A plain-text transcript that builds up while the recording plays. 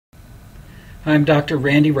I'm Dr.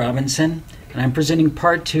 Randy Robinson, and I'm presenting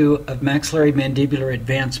part 2 of maxillary mandibular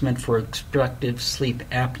advancement for obstructive sleep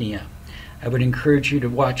apnea. I would encourage you to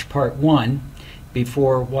watch part 1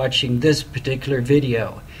 before watching this particular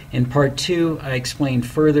video. In part 2, I explain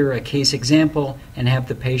further a case example and have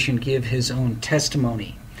the patient give his own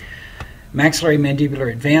testimony. Maxillary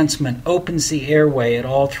mandibular advancement opens the airway at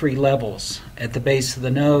all 3 levels, at the base of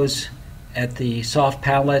the nose, at the soft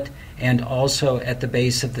palate, and also at the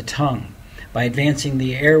base of the tongue. By advancing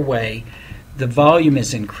the airway, the volume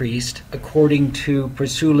is increased according to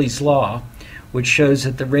Persuli's law, which shows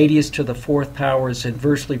that the radius to the 4th power is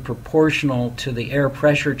inversely proportional to the air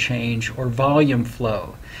pressure change or volume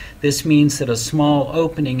flow. This means that a small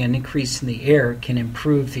opening and increase in the air can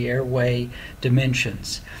improve the airway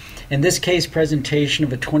dimensions. In this case presentation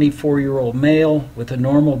of a 24-year-old male with a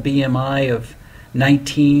normal BMI of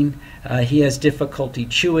 19, he has difficulty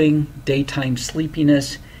chewing, daytime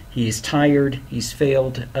sleepiness. He is tired. He's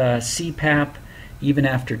failed CPAP even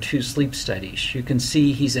after 2 sleep studies. You can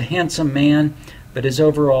see he's a handsome man, but his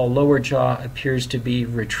overall lower jaw appears to be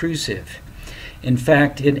retrusive. In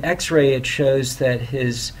fact, in X-ray it shows that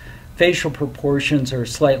his facial proportions are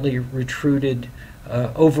slightly retruded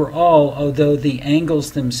overall, although the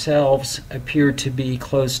angles themselves appear to be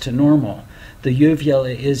close to normal. The uvula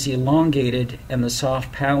is elongated and the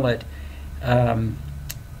soft palate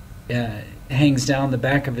hangs down the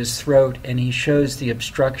back of his throat, and he shows the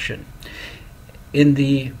obstruction. In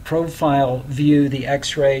the profile view, the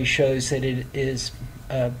X-ray shows that it is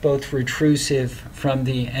both retrusive from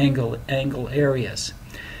the angle areas.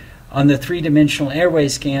 On the 3-dimensional airway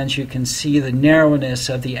scans, you can see the narrowness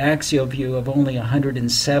of the axial view of only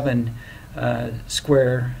 107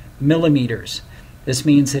 square millimeters. This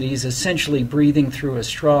means that he's essentially breathing through a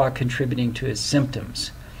straw, contributing to his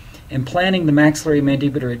symptoms. In planning the maxillary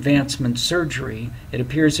mandibular advancement surgery, it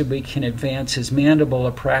appears that we can advance his mandible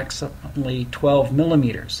approximately 12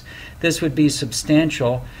 millimeters. This would be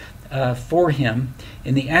substantial for him.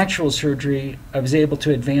 In the actual surgery, I was able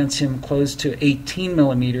to advance him close to 18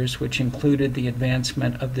 millimeters, which included the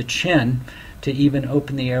advancement of the chin to even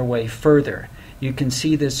open the airway further. You can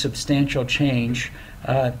see this substantial change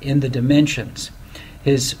in the dimensions.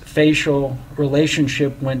 His facial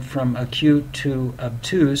relationship went from acute to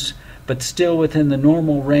obtuse, but still within the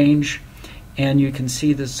normal range, and you can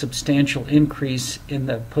see the substantial increase in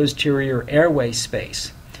the posterior airway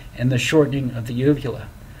space and the shortening of the uvula.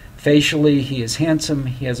 Facially, he is handsome.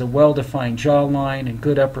 He has a well-defined jawline and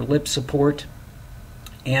good upper lip support,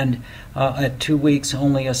 and at 2 weeks,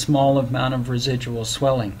 only a small amount of residual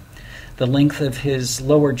swelling. The length of his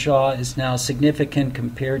lower jaw is now significant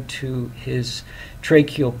compared to his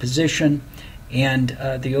tracheal position, and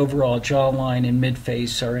the overall jawline and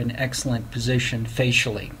midface are in excellent position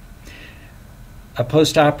facially. A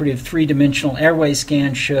postoperative 3-dimensional airway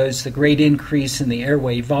scan shows the great increase in the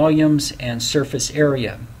airway volumes and surface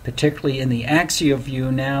area. Particularly in the axial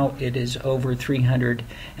view, now it is over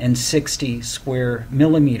 360 square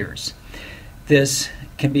millimeters. This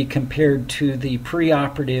can be compared to the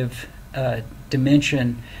preoperative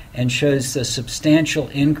dimension and shows the substantial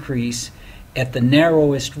increase at the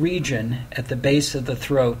narrowest region at the base of the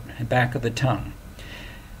throat and back of the tongue.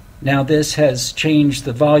 Now this has changed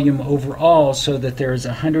the volume overall so that there is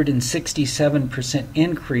a 167%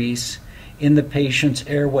 increase in the patient's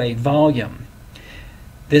airway volume.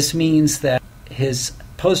 This means that his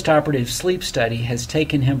postoperative sleep study has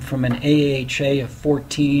taken him from an AHA of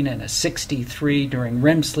 14 and a 63 during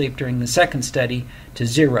REM sleep during the second study to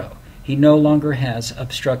 0. He no longer has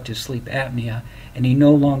obstructive sleep apnea, and he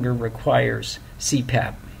no longer requires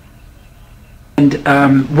CPAP. And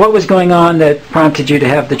what was going on that prompted you to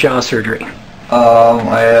have the jaw surgery?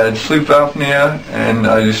 I had sleep apnea, and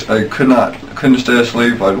I couldn't stay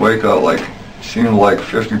asleep. I'd wake up seemed like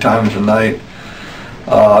 50 times a night.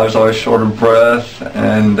 I was always short of breath,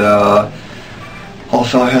 and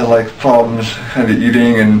also I had problems kind of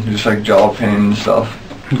eating and just jaw pain and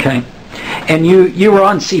stuff. Okay. And you were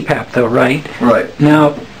on CPAP though, right? Right.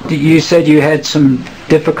 Now, you said you had some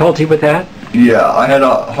difficulty with that? Yeah, I had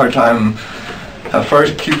a hard time at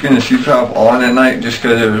first keeping the CPAP on at night just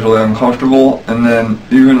because it was really uncomfortable, and then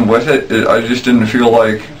even with it, I just didn't feel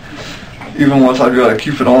like, even once I'd be able to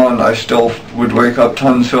keep it on, I still would wake up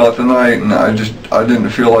tons throughout the night, and I didn't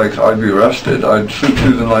feel like I'd be rested. I'd sleep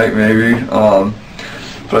through the night maybe,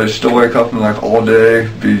 but I'd still wake up and all day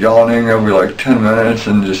be yawning every 10 minutes,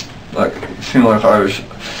 and just it seemed like I was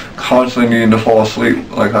constantly needing to fall asleep.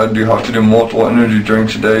 I do have to do multiple energy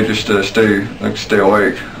drinks a day just to stay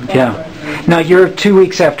awake. Yeah. Now you're 2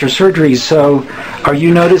 weeks after surgery, so are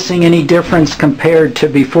you noticing any difference compared to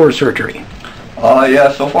before surgery?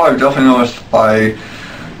 Yeah, so far I've definitely noticed I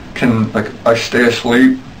stay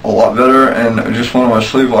asleep a lot better, and just when I'm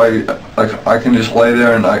asleep, I can just lay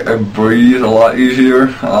there and I breathe a lot easier,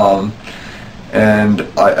 and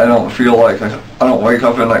I don't feel like I don't wake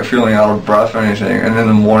up at night feeling out of breath or anything. And in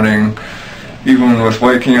the morning, even with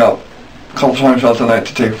waking up a couple times throughout the night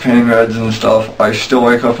to take pain meds and stuff, I still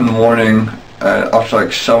wake up in the morning after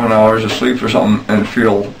like 7 hours of sleep or something and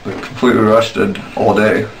feel completely rested all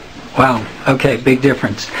day. Wow. Okay, big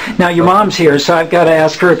difference. Now, your mom's here, so I've got to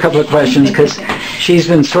ask her a couple of questions because she's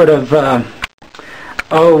been sort of,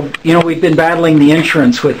 we've been battling the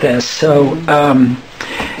insurance with this. So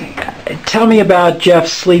tell me about Jeff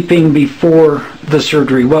sleeping before the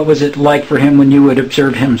surgery. What was it like for him when you would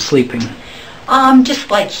observe him sleeping? Just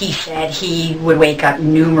like he said, he would wake up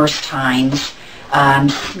numerous times,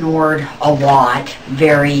 snored a lot,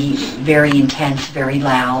 very, very intense, very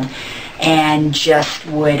loud, and just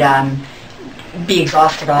would be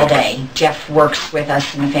exhausted all day. Jeff works with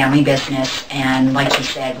us in the family business, and like he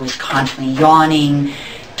said, was constantly yawning,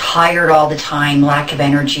 tired all the time, lack of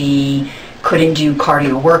energy, couldn't do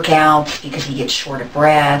cardio workouts because he gets short of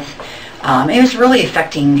breath. It was really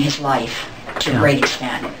affecting his life to a great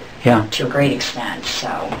extent. Yeah. To a great extent. So.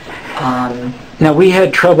 Now, we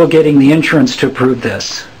had trouble getting the insurance to approve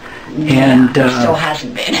this. And it still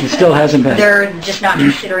hasn't been. It still hasn't been. They're just not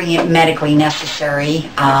considering it medically necessary.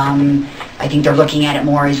 I think they're looking at it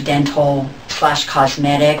more as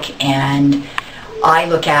dental/cosmetic, and I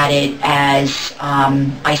look at it as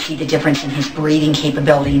I see the difference in his breathing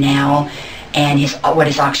capability now, and what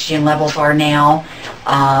his oxygen levels are now,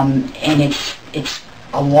 and it's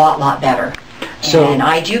a lot better. So, and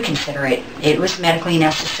I do consider it was medically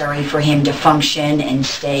necessary for him to function and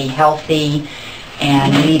stay healthy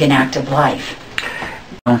and lead an active life.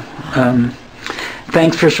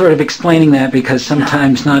 Thanks for sort of explaining that, because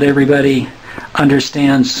sometimes not everybody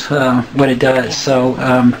understands what it does. So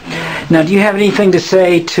now, do you have anything to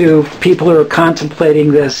say to people who are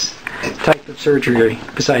contemplating this type of surgery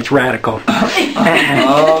besides radical?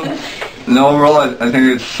 No, really, I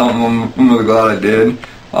think it's something I'm really glad I did.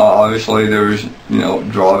 Obviously, there's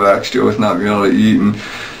drawbacks to it with not being able to eat, and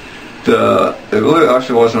it really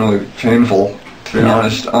actually wasn't really painful. To be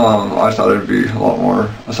honest, I thought it'd be more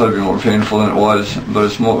painful than it was, but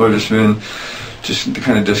it's more just been just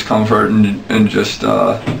kind of discomfort and just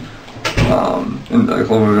and like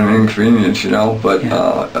a little bit of an inconvenience, But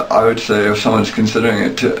I would say if someone's considering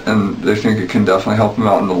it and they think it can definitely help them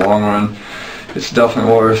out in the long run, it's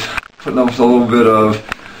definitely worth putting up with a little bit of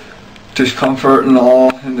discomfort and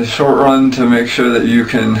all in the short run to make sure that you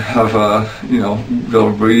can have be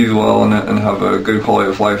able to breathe well and have a good quality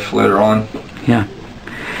of life later on. Yeah.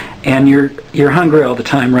 And you're hungry all the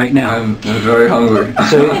time right now. I'm very hungry.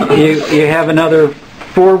 So you have another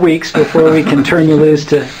 4 weeks before we can turn you loose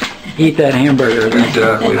to eat that hamburger.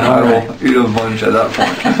 Exactly. I will eat a bunch at that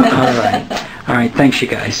point. All right. Thanks, you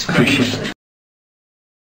guys. Appreciate it.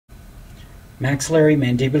 Maxillary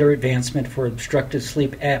mandibular advancement for obstructive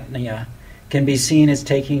sleep apnea can be seen as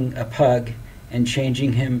taking a pug and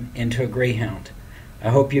changing him into a greyhound. I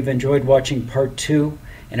hope you've enjoyed watching part 2,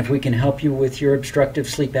 and if we can help you with your obstructive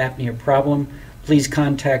sleep apnea problem, please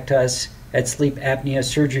contact us at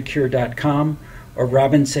sleepapneasurgicure.com or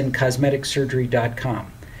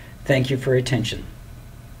robinsoncosmeticsurgery.com. Thank you for your attention.